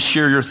you to just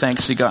share your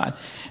thanks to God.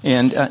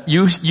 And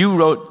you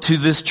wrote to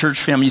this church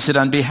family, you said,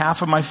 on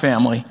behalf of my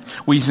family,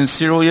 we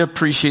sincerely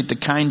appreciate the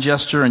kind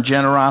gesture and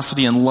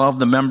generosity and love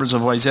the members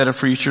of Wayzata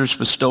Free Church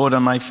bestowed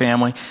on my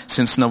family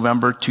since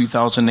November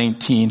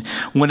 2018.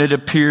 When it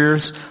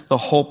appears the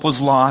hope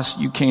was lost,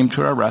 you came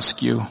to our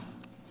rescue.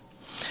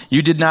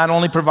 You did not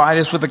only provide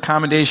us with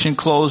accommodation,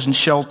 clothes, and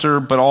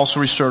shelter, but also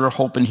restored our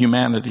hope in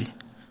humanity.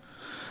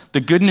 The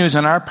good news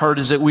on our part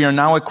is that we are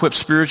now equipped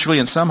spiritually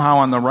and somehow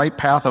on the right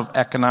path of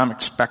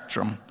economic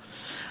spectrum.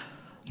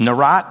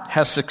 Narat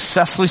has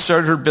successfully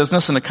started her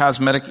business in the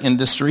cosmetic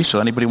industry, so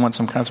anybody want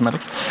some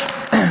cosmetics?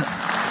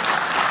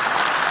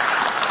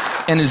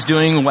 And is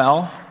doing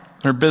well.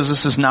 Her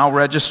business is now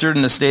registered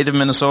in the state of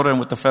Minnesota and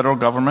with the federal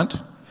government.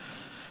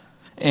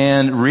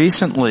 And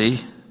recently,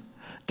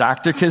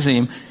 Dr.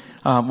 Kazim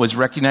was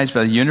recognized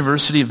by the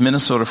University of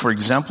Minnesota for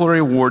exemplary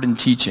award in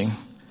teaching.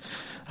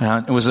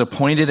 And was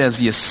appointed as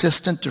the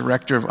Assistant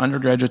Director of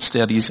Undergraduate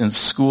Studies in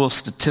School of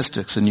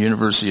Statistics in the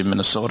University of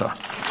Minnesota.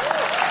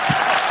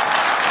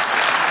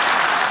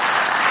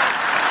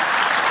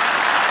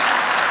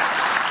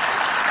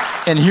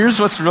 And here's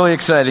what's really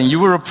exciting.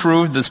 You were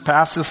approved this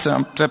past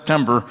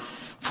September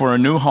for a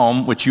new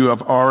home, which you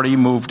have already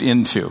moved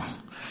into.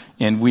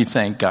 And we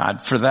thank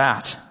God for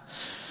that.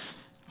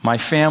 My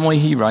family,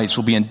 he writes,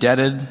 will be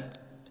indebted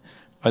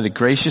by the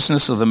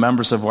graciousness of the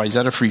members of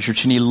Wayzata Free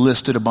Church. And he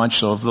listed a bunch,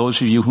 so of those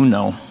of you who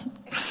know,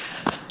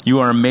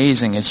 you are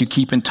amazing as you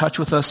keep in touch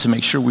with us to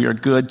make sure we are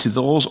good. To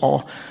those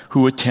all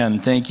who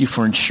attend, thank you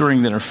for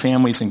ensuring that our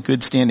families in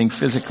good standing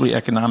physically,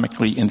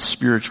 economically, and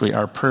spiritually.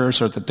 Our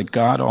prayers are that the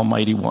God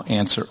Almighty will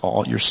answer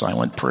all your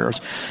silent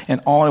prayers.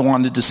 And all I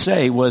wanted to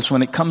say was,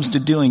 when it comes to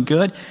doing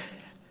good,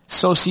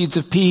 sow seeds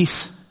of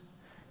peace.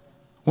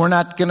 We're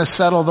not going to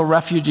settle the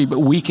refugee, but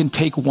we can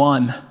take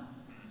one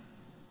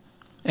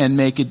and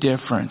make a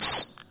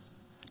difference.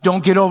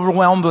 Don't get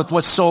overwhelmed with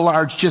what's so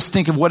large. Just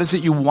think of, what is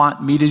it you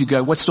want me to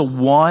do? What's the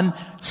one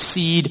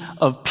seed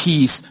of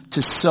peace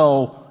to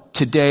sow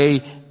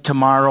today,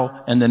 tomorrow,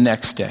 and the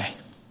next day?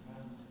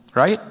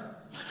 Right?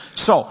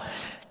 So,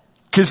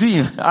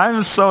 Kazim,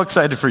 I'm so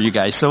excited for you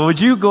guys. So would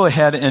you go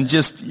ahead and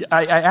just,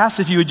 I asked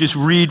if you would just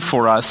read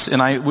for us,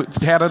 and I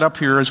had it up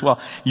here as well,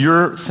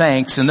 your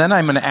thanks. And then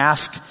I'm going to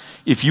ask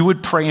if you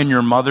would pray in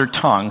your mother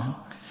tongue.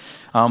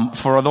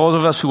 For those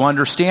of us who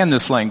understand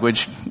this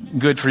language,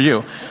 good for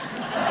you.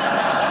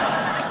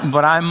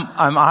 But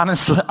I'm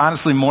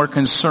honestly more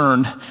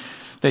concerned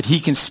that he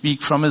can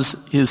speak from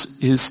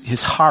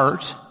his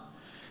heart.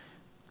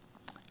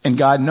 And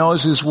God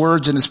knows his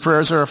words and his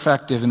prayers are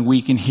effective, and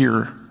we can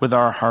hear with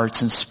our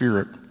hearts and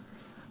spirit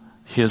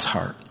his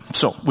heart.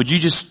 So would you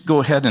just go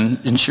ahead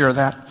and share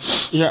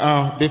that?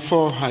 Yeah,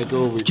 before I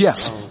go with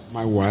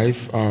my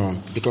wife,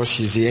 because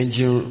she's the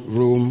engine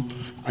room,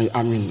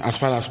 I mean, as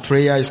far as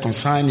prayer is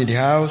concerned in the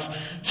house,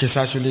 she's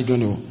actually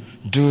going to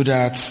do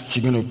that.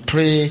 She's going to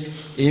pray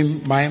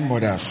in my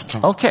mother's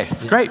tongue. Okay,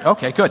 great.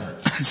 Okay, good.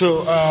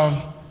 So,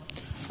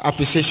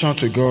 Appreciation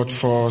to God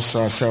for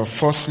ourselves.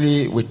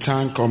 Firstly, we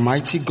thank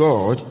Almighty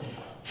God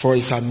for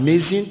His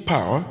amazing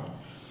power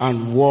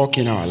and work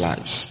in our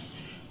lives.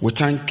 We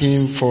thank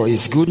Him for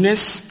His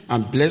goodness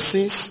and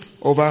blessings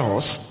over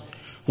us.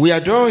 We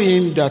adore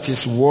Him that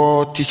His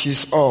word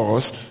teaches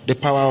us the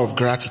power of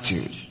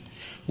gratitude.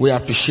 We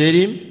appreciate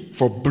Him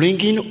for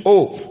bringing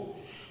hope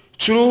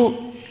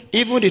through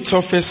even the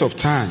toughest of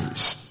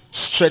times,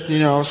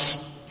 strengthening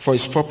us for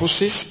His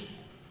purposes.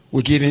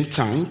 We give Him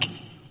thanks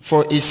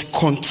for His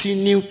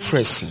continued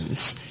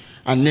presence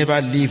and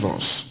never leave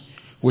us.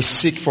 We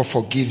seek for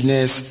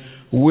forgiveness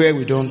where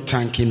we don't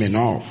thank Him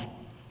enough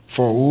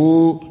for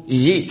who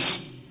He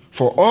is,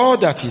 for all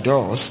that He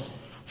does,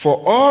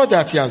 for all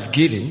that He has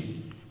given.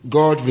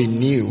 God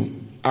renew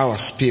our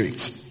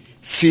spirits,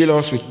 fill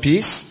us with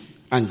peace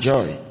and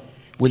joy.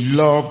 We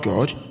love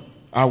God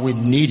and we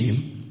need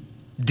Him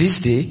this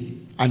day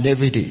and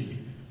every day.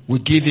 We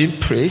give Him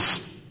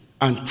praise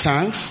and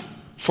thanks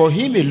for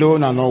Him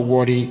alone and not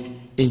worthy.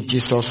 In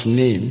Jesus'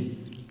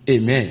 name,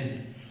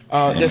 amen.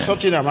 There's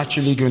something I'm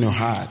actually going to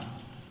add.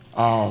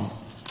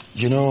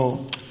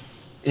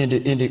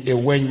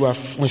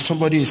 When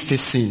somebody is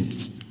facing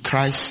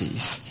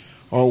crisis,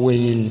 or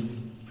when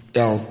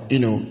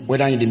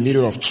whether in the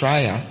middle of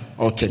trial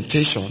or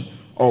temptation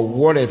or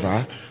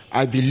whatever,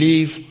 I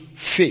believe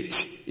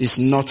faith is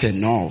not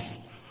enough.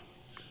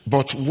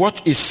 But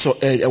what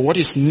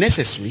is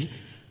necessary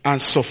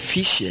and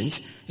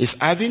sufficient is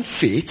having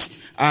faith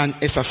and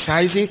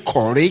exercising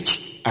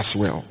courage as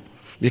well.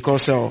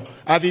 Because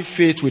having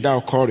faith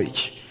without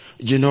courage,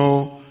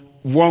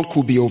 one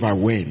could be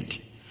overwhelmed.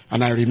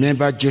 And I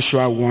remember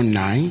Joshua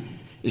 1:9,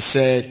 it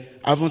said,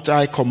 haven't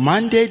I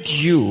commanded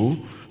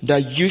you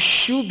that you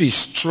should be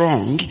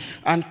strong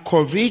and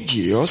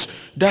courageous,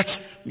 that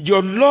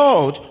your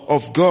Lord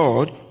of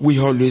God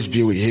will always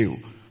be with you.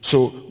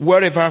 So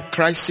whatever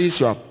crisis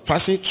you are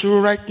passing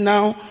through right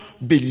now,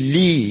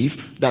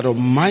 believe that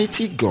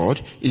Almighty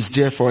God is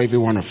there for every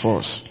one of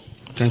us.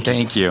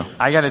 Thank you.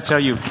 I got to tell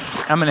you,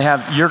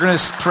 you're going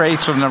to pray.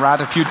 So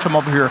Narada, if you'd come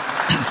over here.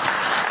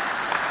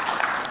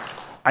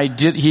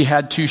 He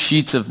had 2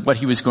 sheets of what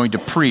he was going to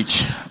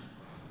preach.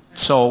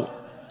 So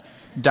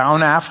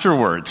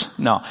afterwards,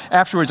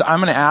 I'm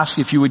going to ask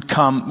if you would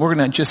come. We're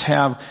going to just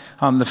have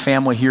the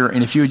family here,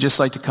 and if you would just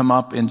like to come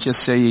up and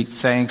just say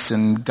thanks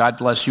and God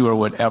bless you or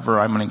whatever,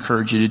 I'm going to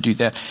encourage you to do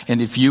that. And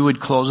if you would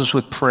close us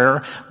with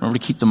prayer, remember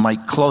to keep the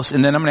mic close.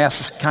 And then I'm going to ask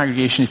this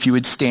congregation if you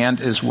would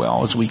stand as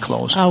well as we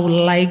close. I would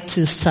like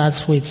to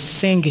start with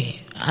singing.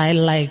 I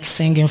like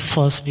singing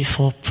first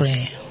before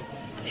praying.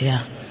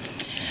 Yeah.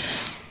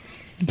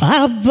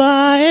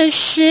 Bàbá ẹ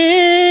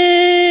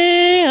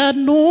ṣé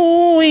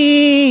àánú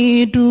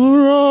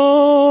ìdúró.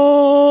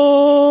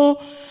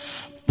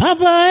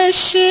 Bàbá ẹ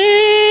ṣé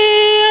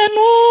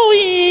àánú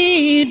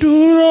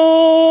ìdúró.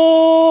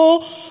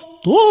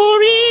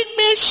 Torí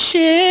pé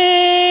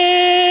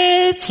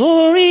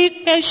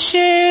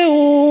ṣé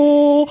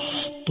o.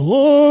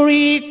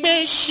 Torí pé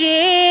ṣé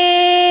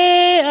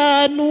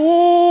àánú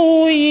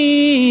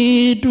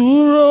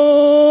ìdúró.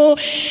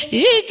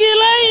 Igi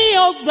lẹ́yìn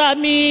ọgbà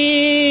mi,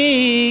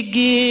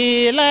 igi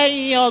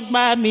lẹ́yìn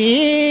ọgbà mi,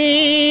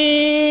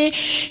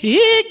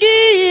 igi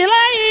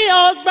lẹ́yìn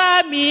ọgbà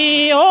mi,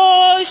 ó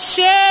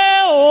ṣé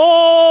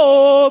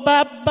o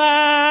bàbá.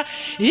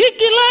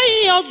 Igi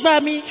lẹ́yìn ọgbà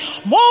mi,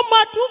 mo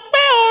máa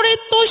dúpẹ́ oore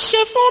tó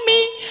ṣe fún mi,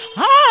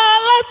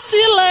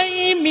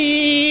 alátìlẹ́yìn mi,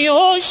 ó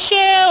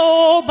ṣé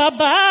o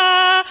bàbá.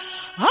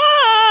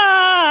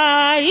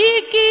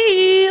 Igi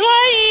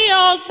lẹ́yìn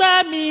ọgbà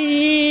mi,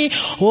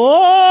 ó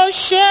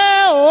ṣé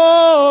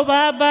o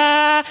bàbá.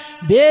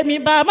 Bẹ́ẹ̀mi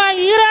bá máa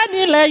yíra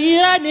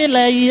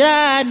nílẹ̀.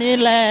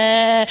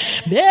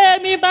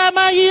 Bẹ́ẹ̀mi bá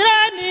máa yíra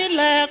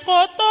nílẹ̀ kó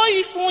tó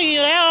ìfún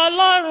ìrẹ́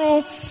Ọlọ́run.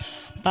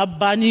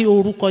 Bàbá ní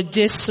orúkọ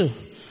Jésù.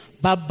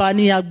 Bàbá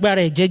ní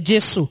agbára ẹ̀jẹ̀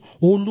Jésù,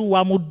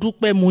 Olúwa mo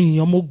dúpẹ́ mo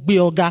yìn ọ́ mo gbé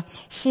ọ̀gá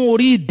fún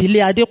orí ìdílé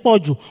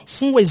Adépọ̀jù,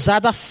 fún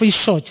Wezada Free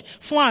Church,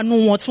 fún àánú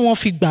wọn tí wọ́n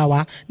fi gbà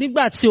wá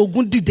nígbà tí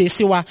ogun dìde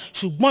sí wa,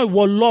 ṣùgbọ́n ìwọ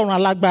Ọlọ́run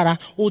alágbára,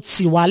 ó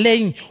tì wá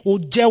lẹ́yìn, ó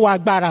jẹ́wọ́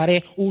agbára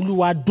rẹ.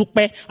 Olúwa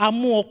dúpẹ́, a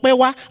mú ọpẹ́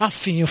wá, a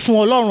fìyìn fún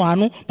Ọlọ́run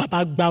àánú.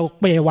 Bàbá gba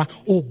ọpẹ́ wa,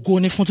 ògo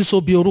ni fún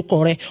títóbi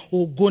orúkọ rẹ,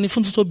 ògo ni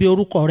fún títóbi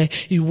orúkọ rẹ.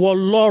 Ìwọ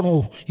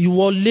Ọlọ́run,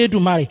 ìwọ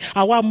Lédùmarè,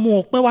 àwa mú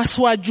ọpẹ́ wá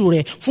síwájú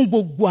rẹ fún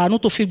gbogbo àánú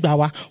tó fi gbà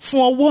wá, fún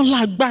ọwọ́ ńlá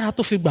agbára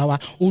tó fi gbà wá.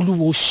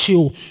 Olúwa ó ṣé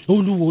o,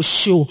 Olúwa ó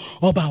ṣé o,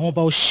 ọba àwọn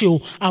ọba ó ṣé o.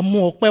 A mú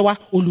ọpẹ́ wá,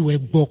 Olúwa ẹ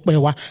gbọ́ ọpẹ́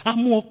wa. A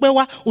mú ọpẹ́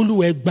wá,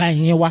 Olúwa ẹ gba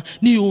ìyìn wa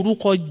ní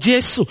orúkọ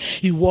Jésù.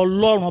 Ìwọ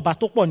Ọlọ́run ọba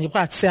tó pọ̀ nípa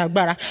àti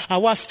agbára,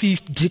 àwa fi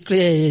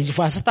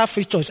Wezada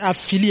Free Church a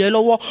fi lé ẹ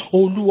lọ́wọ́.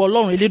 Olúwa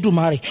Ọlọ́run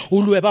Elédùmarè,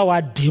 Olúwa ẹ bá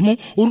wa dìímú,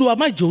 Olúwa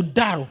má jẹ́ ó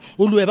dàrú,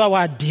 Olúwa ẹ bá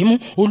wa dìímú,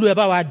 Olúwa ẹ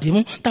bá wa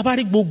dìímú.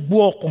 Tabari gbogbo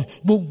ọkàn,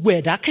 gbogbo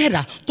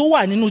ẹ̀dákẹ́dá tó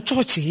wà nínú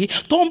church yìí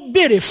tó ń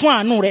béèrè fún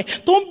àánú rẹ,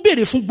 tó ń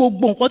béèrè fún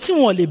gbogbo nǹkan tí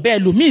wọ́n lè bẹ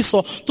ẹlòmíì sọ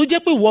tó jẹ́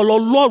pé ìwọ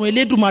lọ́lọ́run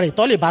Elédùmarè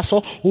tó lè bá sọ.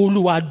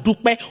 Olúwa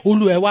dúpẹ́,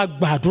 Olúwa wá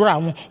gbàdúrà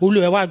wọn,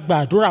 Olúwa wá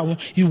gbàdúrà wọn.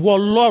 Ìwọ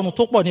Ọlọ́run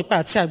tó pọ̀ nípa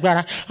àti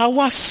agbára, a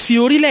wá fi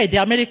orílẹ̀-èdè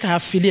Amẹ́ríkà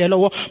filé ẹ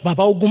lọ́wọ́.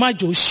 Bàbá ogun má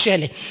jẹ́ ó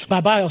ṣẹlẹ̀,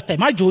 bàbá ọ̀tẹ̀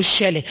má jẹ́ ó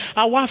ṣẹlẹ̀.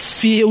 A wá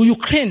fi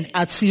Ukraine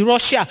àti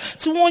Russia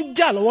tí wọ́n ń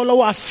jà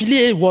lọ́wọ́lọ́wọ́ àfilé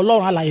ìwọ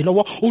Ọlọ́run alààyè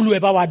lọ́wọ́. Olúwa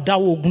bá wa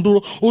dáwọ́ ogun dúró,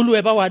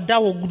 Olúwa bá wa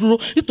dáwọ́ ogun dúró,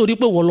 nítorí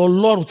pé ìwọ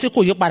lọ́lọ́run tí kò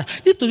yí padà,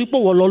 nítorí pé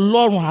ìwọ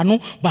lọ́lọ́run àánú.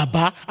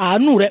 Bàbá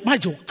àánú rẹ má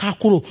jẹ́ ó ká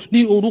kúrò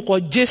ní orúkọ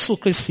Jésù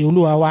Kristi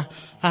Olúwa wa.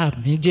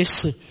 Àmín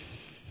Jésù.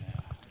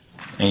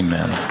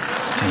 Amen.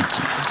 Thank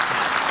you.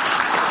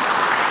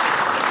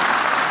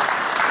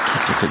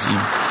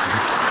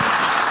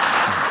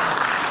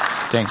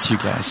 Thanks, you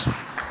guys.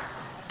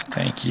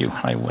 Thank you.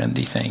 Hi,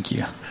 Wendy. Thank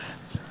you.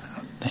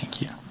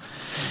 Thank you.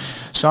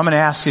 So I'm going to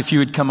ask if you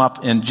would come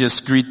up and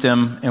just greet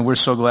them, and we're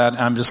so glad.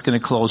 I'm just going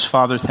to close.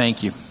 Father,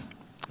 thank you.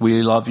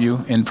 We love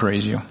you and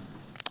praise you.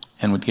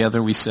 And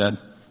together we said,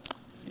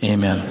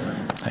 Amen.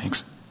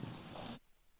 Thanks.